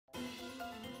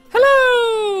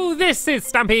This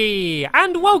is Stampy,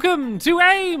 and welcome to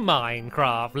a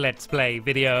Minecraft Let's Play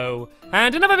video.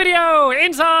 And another video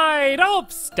inside of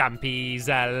Stampy's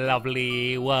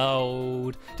lovely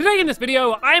world. Today in this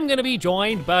video, I'm going to be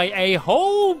joined by a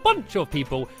whole bunch of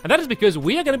people. And that is because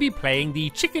we are going to be playing the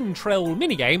Chicken Trail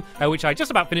minigame, which I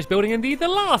just about finished building in the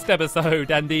last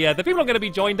episode. And the people I'm going to be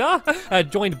joined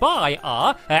by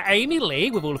are Amy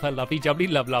Lee with all of her lovely, jubbly,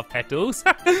 love petals.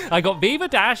 I got Viva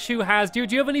Dash, who has, do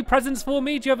you have any presents for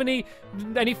me? Do you have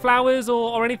any flowers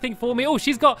or anything for me? Oh,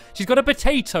 she's got a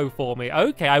potato for me.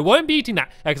 Okay, I won't be eating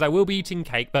that because I will be eating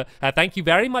cake, but thank you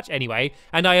very much anyway.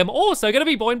 And I am also going to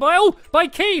be joined by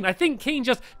Keen. I think Keen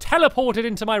just teleported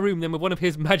into my room then with one of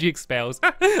his magic spells.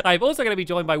 I'm also going to be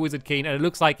joined by Wizard Keen, and it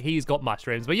looks like he's got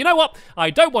mushrooms. But you know what? I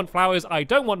don't want flowers, I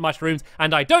don't want mushrooms,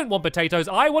 and I don't want potatoes.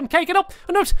 I want cake. And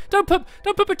don't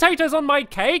put potatoes on my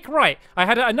cake. Right, I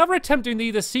had another attempt doing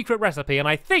the secret recipe, and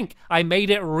I think I made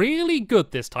it really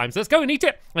good this time. So let's go and eat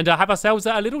it and have ourselves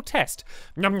a little test.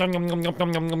 Nom, nom, nom, nom, nom,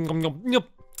 nom, nom, nom, nom, nom.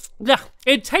 Yeah,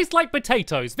 it tastes like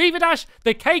potatoes. Viva Dash,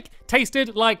 the cake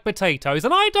tasted like potatoes.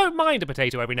 And I don't mind a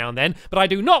potato every now and then, but I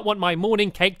do not want my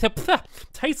morning cake to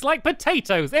taste like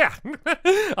potatoes. Yeah.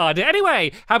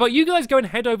 Anyway, how about you guys go and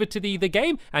head over to the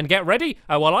game and get ready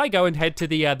while I go and head to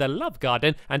the love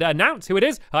garden and announce who it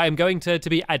is I am going to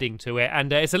be adding to it.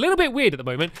 And it's a little bit weird at the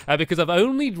moment because I've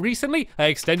only recently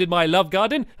extended my love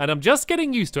garden and I'm just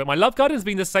getting used to it. My love garden's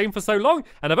been the same for so long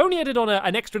and I've only added on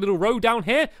an extra little row down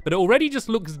here, but it already just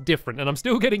looks different and I'm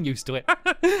still getting used to it.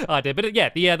 But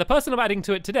yeah, the person I'm adding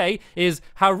to it today is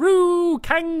Haru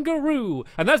Kangaroo,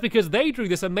 and that's because they drew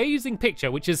this amazing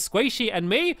picture which is Squishy and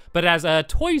me, but as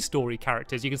Toy Story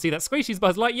characters. You can see that Squishy's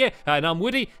Buzz Lightyear and I'm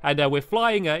Woody, and we're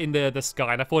flying in the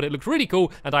sky, and I thought it looked really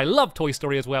cool, and I love Toy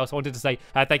Story as well, so I wanted to say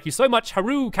thank you so much,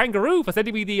 Haru Kangaroo, for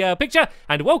sending me the picture,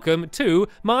 and welcome to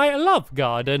my love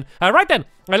garden. Right then,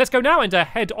 let's go now and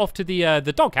head off to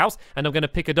the doghouse, and I'm going to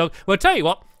pick a dog. Well, I'll tell you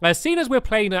what, seeing as we're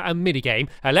playing a minigame,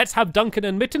 let's have Duncan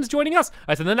and Mittens joining us,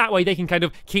 so then that way they can kind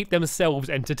of keep themselves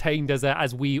entertained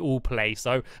as we all play.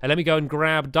 So let me go and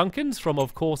grab Duncan's from,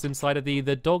 of course, inside of the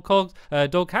doghouse.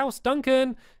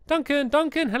 Duncan,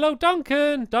 hello,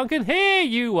 Duncan, here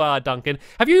you are, Duncan.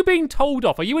 Have you been told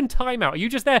off? Are you in timeout? Are you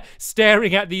just there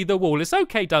staring at the wall? It's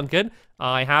okay, Duncan.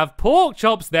 I have pork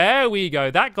chops. There we go.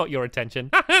 That got your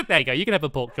attention. There you go. You can have a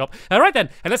pork chop. All right then.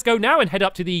 And let's go now and head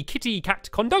up to the kitty cat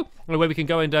condo where we can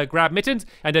go and grab Mittens.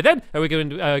 And then we're going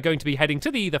to be heading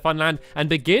to the Funland and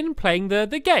begin playing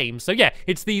the game. So yeah,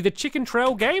 it's the Chicken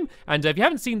Trail game. And if you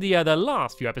haven't seen the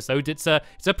last few episodes, it's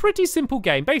a pretty simple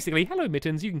game. Basically, hello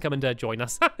Mittens, you can come and join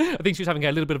us. I think she was having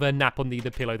a little bit of a nap on the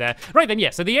pillow there. Right then, yeah.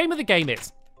 So the aim of the game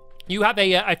is, you have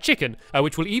a chicken,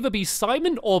 which will either be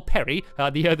Simon or Perry,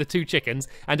 the two chickens,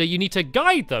 and you need to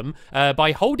guide them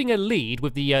by holding a lead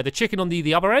with the chicken on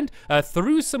the other end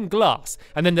through some glass.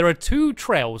 And then there are two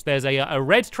trails. There's a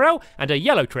red trail and a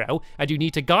yellow trail, and you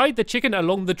need to guide the chicken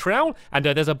along the trail, and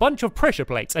there's a bunch of pressure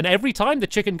plates. And every time the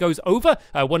chicken goes over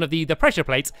one of the pressure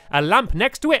plates, a lamp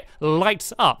next to it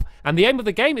lights up. And the aim of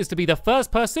the game is to be the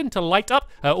first person to light up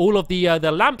all of the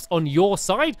lamps on your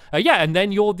side. And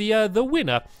then you're the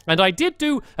winner. And I did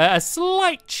do a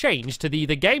slight change to the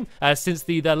game since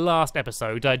the last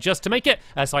episode, just to make it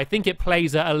so I think it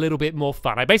plays a little bit more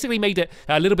fun. I basically made it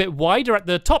a little bit wider at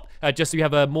the top, just so you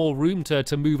have more room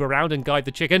to move around and guide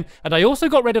the chicken. And I also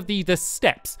got rid of the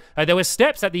steps. There were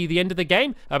steps at the end of the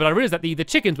game, but I realized that the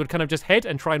chickens would kind of just head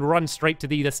and try and run straight to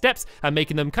the steps, and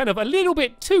making them kind of a little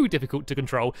bit too difficult to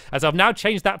control. As I've now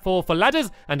changed that for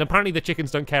ladders, and apparently the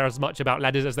chickens don't care as much about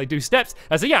ladders as they do steps.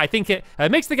 So yeah, I think it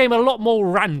makes the game a lot more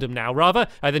random now, rather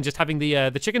than just having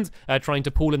the chickens trying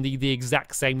to pull in the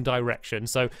exact same direction.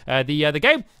 So the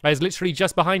game is literally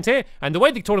just behind here, and the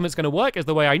way the tournament's going to work is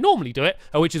the way I normally do it,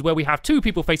 which is where we have two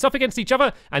people face off against each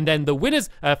other, and then the winners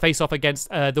face off against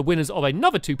the winners of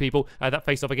another two people that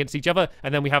face off against each other,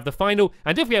 and then we have the final,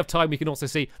 and if we have time we can also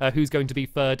see who's going to be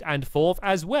third and fourth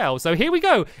as well. So here we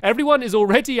go. Everyone is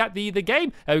already at the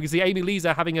game. We can see Amy Lee's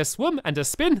having a swim and a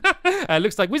spin.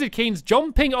 Looks like Wizard Keen's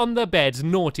jumping on the beds.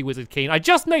 Naughty Wizard Keen. I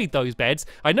just made those beds.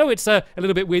 I know it's a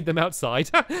little bit weird them outside,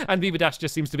 and Viva Dash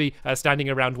just seems to be standing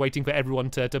around waiting for everyone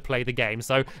to play the game.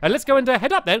 So let's go and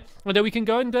head up then, and we can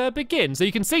go and begin. So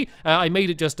you can see I made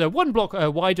it just one block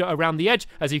wider around the edge,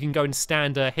 as you can go and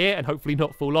stand here and hopefully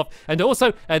not fall off. And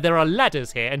also there are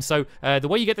ladders here, and so the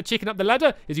way you get the chicken up the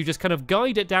ladder is you just kind of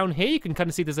guide it down here. You can kind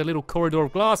of see there's a little corridor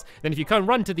of glass. Then if you kind of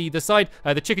run to the side,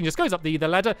 the chicken just goes up the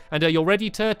ladder, and you're ready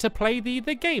to play the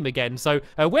game again. So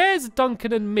where's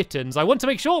Duncan and Mittens? I want to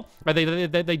make sure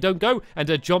they don't go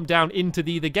and jump down into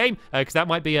the game, because that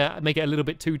might be make it a little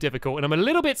bit too difficult. And I'm a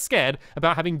little bit scared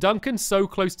about having Duncan so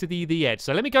close to the edge.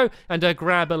 So let me go and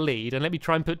grab a lead, and let me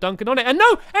try and put Duncan on it. And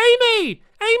no, Amy!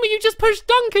 Amy, you just pushed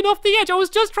Duncan off the edge. I was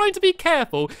just trying to be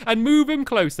careful and move him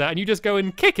closer, and you just go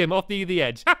and kick him off the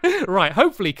edge. Right,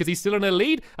 hopefully, because he's still on a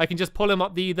lead, I can just pull him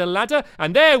up the ladder,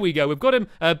 and there we go. We've got him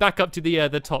back up to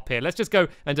the top here. Let's just go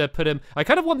and put him. I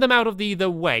kind of want them out of the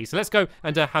way, so let's go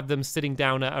and have them sitting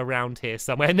down around here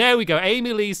somewhere. And there we go.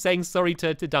 Amy Lee's saying sorry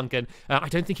to Duncan. I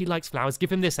don't think he likes flowers.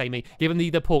 Give him this, Amy. Give him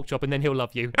the pork chop, and then he'll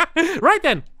love you. Right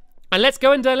then. And let's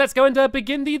go and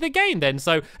begin the game then.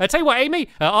 So I tell you what, Amy,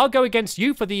 I'll go against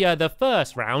you for the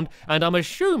first round, and I'm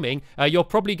assuming you're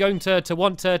probably going to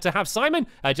want to have Simon,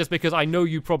 just because I know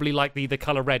you probably like the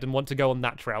color red and want to go on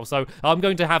that trail. So I'm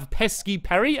going to have Pesky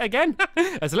Perry again.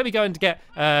 So let me go and get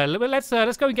let's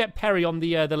go and get Perry on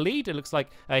the lead. It looks like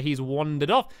he's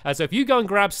wandered off. So if you go and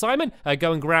grab Simon,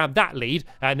 go and grab that lead,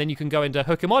 and then you can go and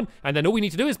hook him on, and then all we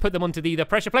need to do is put them onto the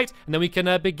pressure plate, and then we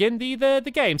can begin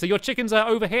the game. So your chickens are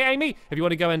over here, Amy. If you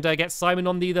want to go and get Simon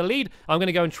on the lead, I'm going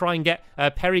to go and try and get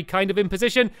Perry kind of in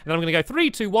position, and then I'm going to go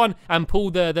 3, 2, 1 and pull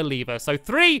the lever. So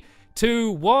 3,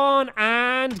 2, 1,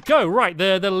 and go. Right,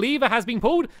 the lever has been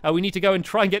pulled. We need to go and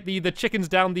try and get the chickens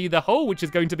down the hole, which is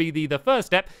going to be the first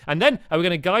step, and then we're going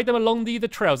to guide them along the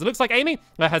trails. It looks like Amy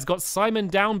has got Simon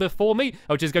down before me,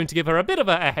 which is going to give her a bit of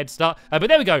a head start, but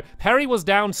there we go. Perry was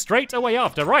down straight away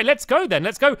after. Right, let's go then.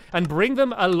 Let's go and bring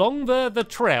them along the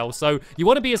trail. So you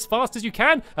want to be as fast as you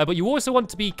can, but you also want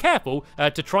to be careful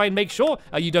to try and make sure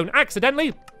you don't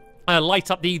accidentally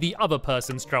light up the other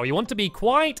person's trail. You want to be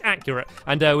quite accurate,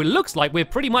 and it looks like we're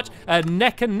pretty much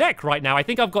neck and neck right now. I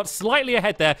think I've got slightly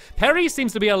ahead there. Perry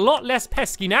seems to be a lot less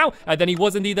pesky now than he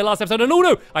was in the last episode. And oh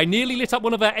no, I nearly lit up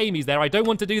one of Amy's there. I don't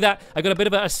want to do that. I got a bit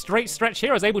of a straight stretch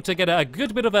here. I was able to get a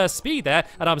good bit of speed there,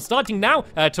 and I'm starting now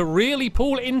to really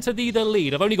pull into the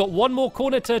lead. I've only got one more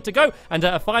corner to go, and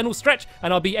a final stretch,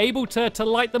 and I'll be able to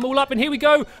light them all up. And here we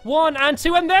go, 1 and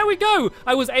 2, and there we go.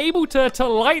 I was able to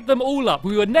light them all up.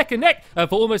 We were neck and neck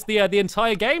for almost the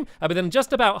entire game, but then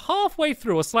just about halfway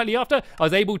through or slightly after, I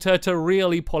was able to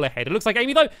really pull ahead. It looks like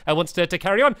Amy though wants to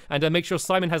carry on and make sure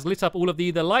Simon has lit up all of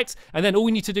the lights, and then all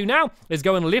we need to do now is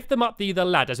go and lift them up the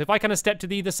ladder. So if I kind of step to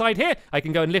the side here, I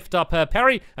can go and lift up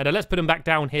Perry, and let's put him back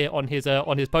down here on his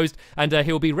post, and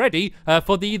he'll be ready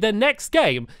for the next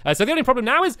game. So the only problem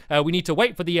now is we need to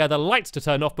wait for the lights to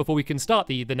turn off before we can start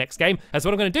the next game. So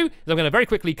what I'm going to do is I'm going to very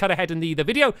quickly cut ahead in the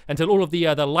video until all of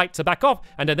the lights are back off,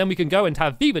 and then we can go and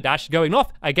have Viva Dash going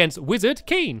off against Wizard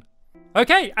Keen.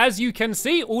 Okay, as you can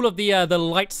see, all of the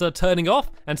lights are turning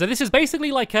off, and so this is basically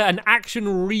like an action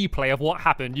replay of what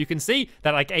happened. You can see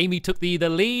that like Amy took the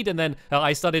lead, and then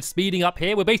I started speeding up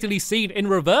here. We're basically seeing in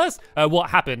reverse what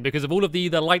happened because of all of the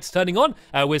lights turning on.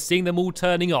 We're seeing them all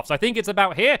turning off. So I think it's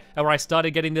about here where I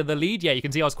started getting the lead. Yeah, you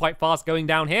can see I was quite fast going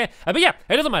down here. But yeah,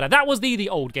 it doesn't matter. That was the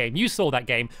old game. You saw that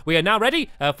game. We are now ready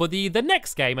for the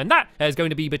next game, and that is going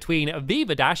to be between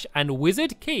Viva Dash and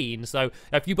Wizard Keen. So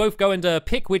if you both go and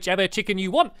pick whichever chicken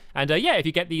you want, and yeah, if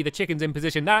you get the chickens in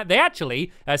position, that they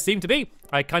actually seem to be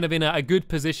kind of in a good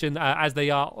position as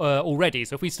they are already.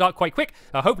 So if we start quite quick,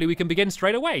 hopefully we can begin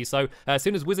straight away. So as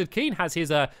soon as Wizard Keen has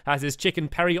his chicken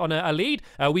Perry on a lead,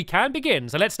 we can begin.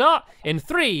 So let's start in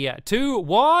 3, 2,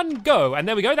 1, go. And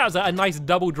there we go. That was a nice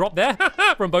double drop there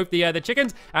from both the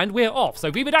chickens, and we're off. So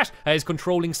Viva Dash is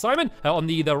controlling Simon on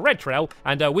the red trail,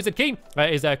 and Wizard Keen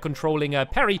is controlling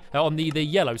Perry on the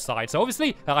yellow side. So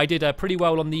obviously I did pretty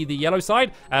well on the yellow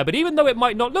side, but even though it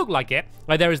might not look like it,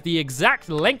 there is the exact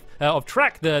length of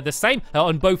track, the same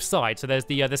on both sides. So there's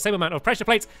the same amount of pressure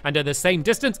plates and the same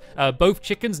distance both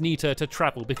chickens need to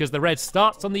travel, because the red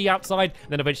starts on the outside,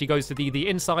 then eventually goes to the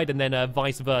inside, and then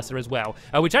vice versa as well,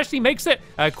 which actually makes it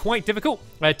quite difficult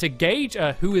to gauge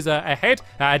who is ahead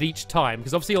at each time,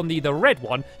 because obviously on the red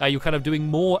one you're kind of doing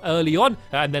more early on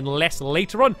and then less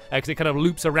later on, because it kind of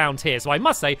loops around here. So I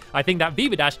must say I think that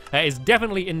Viva Dash is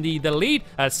definitely in the lead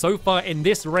so far in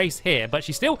this race here, but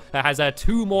she still has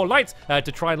 2 more lights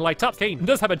to try and light up. Keen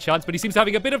does have a chance, but he seems to be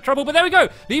having a bit of trouble, but there we go.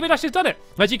 Viva Dash has done it.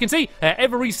 As you can see,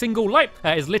 every single light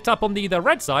is lit up on the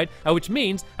red side, which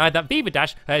means that Viva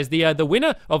Dash is the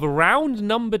winner of round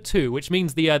number 2, which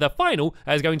means the final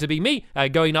is going to be me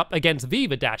going up against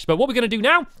Viva Dash. But what we're going to do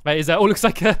now is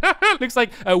looks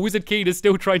like Wizard Keen is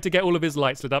still trying to get all of his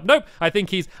lights lit up. Nope, I think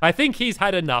he's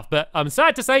had enough, but I'm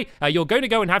sad to say you're going to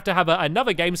go and have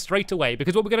another game straight away,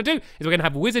 because what we're going to do is we're going to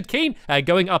have Wizard Keen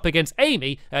going up against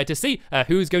Amy to see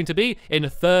who's going to be in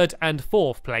 3rd and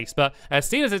 4th place. But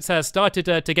seeing as it's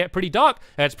started to get pretty dark,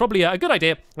 it's probably a good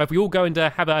idea if we all go and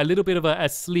have a little bit of a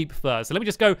sleep first. So let me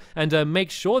just go and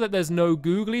make sure that there's no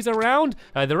googlies around.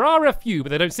 There are a few, but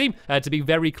they don't seem to be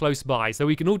very close by. So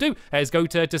we can all do is go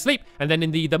to sleep, and then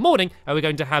in the morning we're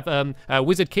going to have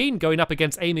Wizard Keen going up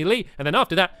against Amy Lee, and then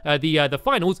after that the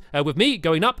finals with me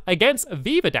going up against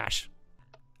Viva Dash.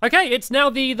 Okay, it's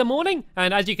now the morning,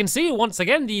 and as you can see, once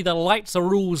again, the lights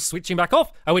are all switching back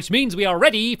off, which means we are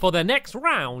ready for the next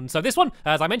round. So this one,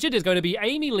 as I mentioned, is going to be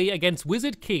Amy Lee against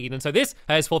Wizard Keen, and so this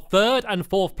is for 3rd and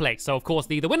 4th place. So of course,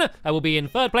 the winner will be in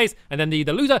 3rd place, and then the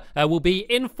loser will be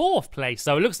in 4th place.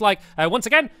 So it looks like, once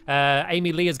again,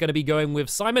 Amy Lee is going to be going with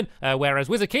Simon, whereas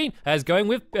Wizard Keen is going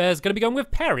to be going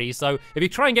with Perry. So if you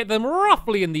try and get them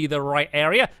roughly in the right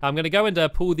area, I'm going to go and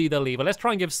pull the lever. Let's try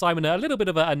and give Simon a little bit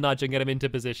of a nudge and get him into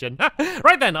position.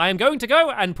 Right then, I am going to go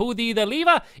and pull the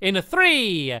lever in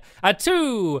 3,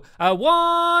 2,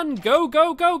 1, go,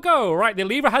 go, go, go. Right, the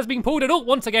lever has been pulled, and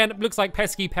once again, it looks like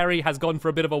Pesky Perry has gone for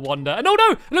a bit of a wander. And no,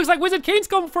 it looks like Wizard Keen's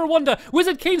gone for a wander.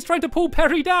 Wizard Keen's trying to pull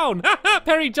Perry down.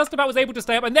 Perry just about was able to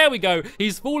stay up, and there we go.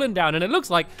 He's fallen down, and it looks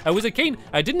like Wizard Keen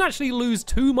didn't actually lose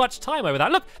too much time over that.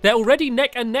 Look, they're already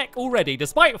neck and neck already,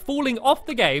 despite falling off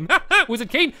the game. Wizard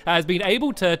Keen has been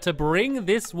able to bring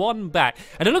this one back,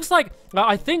 and it looks like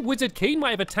I think Wizard Keen might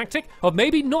have a tactic of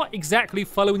maybe not exactly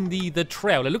following the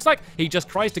trail. It looks like he just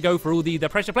tries to go for all the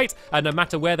pressure plates, no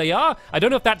matter where they are. I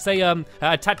don't know if that's a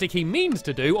tactic he means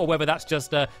to do, or whether that's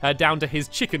just down to his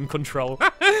chicken control.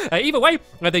 Either way,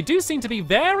 they do seem to be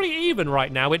very even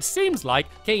right now. It seems like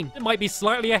Keen might be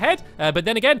slightly ahead, but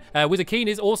then again, Wizard Keen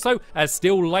is also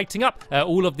still lighting up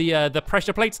all of the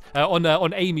pressure plates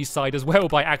on Amy's side as well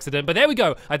by accident. But there we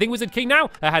go. I think Wizard Keen now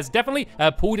has definitely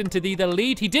pulled into the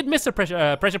lead. He did miss a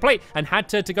pressure plate and had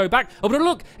to go back. Oh, but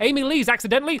look, Amy Lee's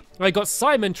accidentally got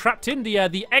Simon trapped in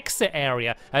the exit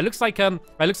area. It looks like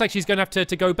she's going to have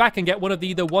to go back and get one of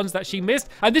the ones that she missed.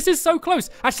 And this is so close.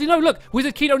 Actually, no, look,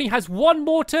 Wizard Keen only has one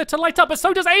more to light up, but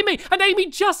so does Amy, and Amy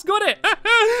just got it.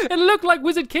 It looked like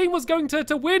Wizard Keen was going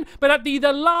to win, but at the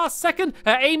last second,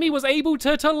 Amy was able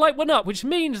to light one up, which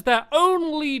means that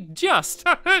only just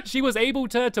she was able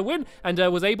to win and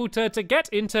was able to get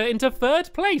into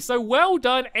 3rd place. So well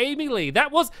done, Amy Lee.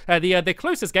 That was the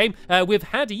closest game we've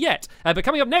had yet. But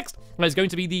coming up next is going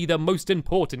to be the most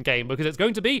important game, because it's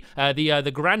going to be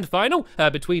the grand final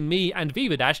between me and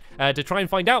Viva Dash to try and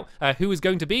find out who is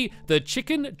going to be the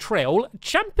Chicken Trail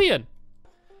champion.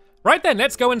 Right then,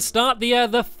 let's go and start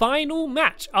the final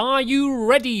match. Are you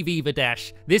ready, Viva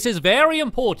Dash? This is very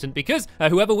important because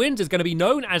whoever wins is going to be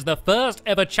known as the first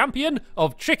ever champion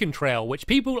of Chicken Trail, which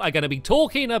people are going to be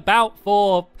talking about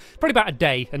for probably about a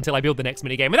day until I build the next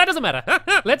minigame, but that doesn't matter.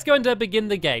 Let's go and begin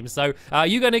the game. So, are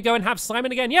you going to go and have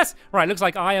Simon again? Yes. Right, looks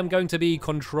like I am going to be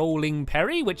controlling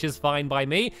Perry, which is fine by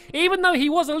me. Even though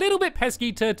he was a little bit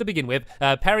pesky to begin with,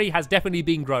 Perry has definitely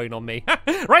been growing on me.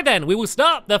 Right then, we will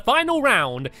start the final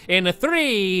round in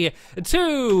 3,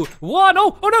 2, 1.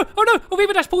 Oh no! Oh,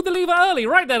 Viva Dash pulled the lever early.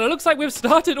 Right then, it looks like we've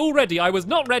started already. I was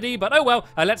not ready, but oh well.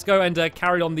 Let's go and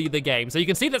carry on the game. So you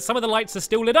can see that some of the lights are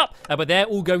still lit up, but they're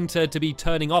all going to be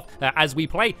turning off as we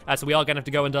play. So we are going to have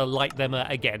to go and light them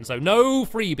again. So no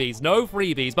freebies, no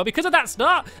freebies. But because of that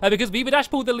start, because Viva Dash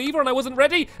pulled the lever and I wasn't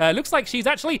ready, looks like she's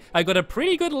actually got a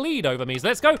pretty good lead over me. So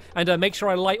let's go and make sure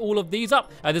I light all of these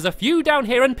up. There's a few down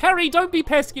here, and Perry, don't be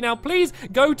pesky now. Please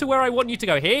go to where I want you to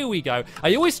go. Here we go.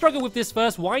 I always struggle with this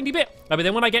first windy bit, but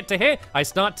then when I get to here, I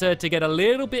start to get a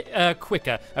little bit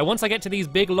quicker. Once I get to these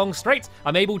big long straights,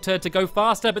 I'm able to go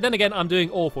faster, but then again, I'm doing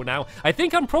awful now. I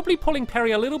think I'm probably pulling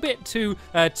Perry a little bit too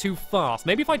fast.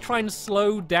 Maybe if I try and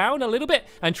slow down a little bit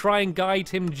and try and guide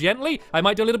him gently, I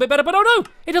might do a little bit better, but oh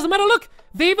no, it doesn't matter. Look,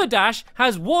 Viva Dash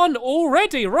has won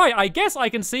already. Right, I guess I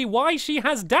can see why she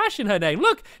has Dash in her name.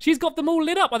 Look, she's got them all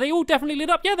lit up. Are they all definitely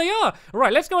lit up? Yeah, they are.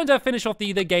 Right, let's go and finish off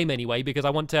the game anyway, because I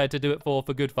want to do it for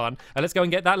good fun. And let's go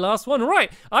and get that last one.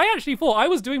 Right, I actually thought I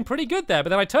was doing pretty good there, but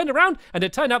then I turned around and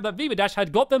it turned out that Viva Dash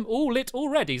had got them all lit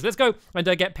already. So let's go and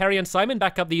get Perry and Simon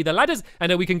back up the ladders,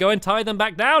 and we can go and tie them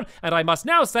back down. And I must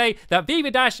now say that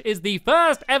Viva Dash is the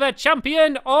first ever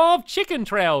champion of Chicken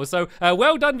Trail. So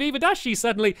well done, Viva Dash. She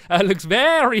certainly looks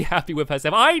very happy with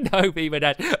herself. I know, Viva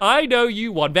Dash. I know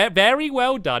you won. Very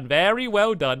well done. Very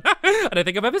well done. I don't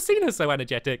think I've ever seen her so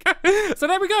energetic. So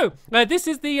there we go. This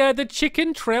is the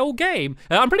Chicken Trail game.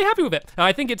 I'm pretty happy with it.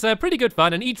 I think it's pretty good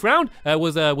fun, and each round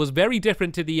was very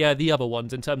different to the other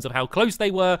ones in terms of how close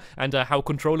they were and how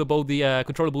controllable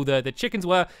the chickens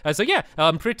were. So yeah,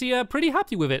 I'm pretty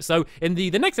happy with it. So in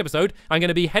the next episode, I'm going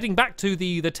to be heading back to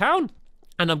the town.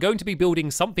 and I'm going to be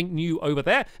building something new over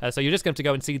there. So you're just going to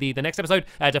go and see the next episode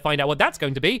to find out what that's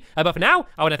going to be. But for now,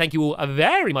 I want to thank you all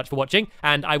very much for watching,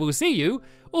 and I will see you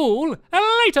all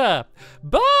later.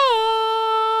 Bye!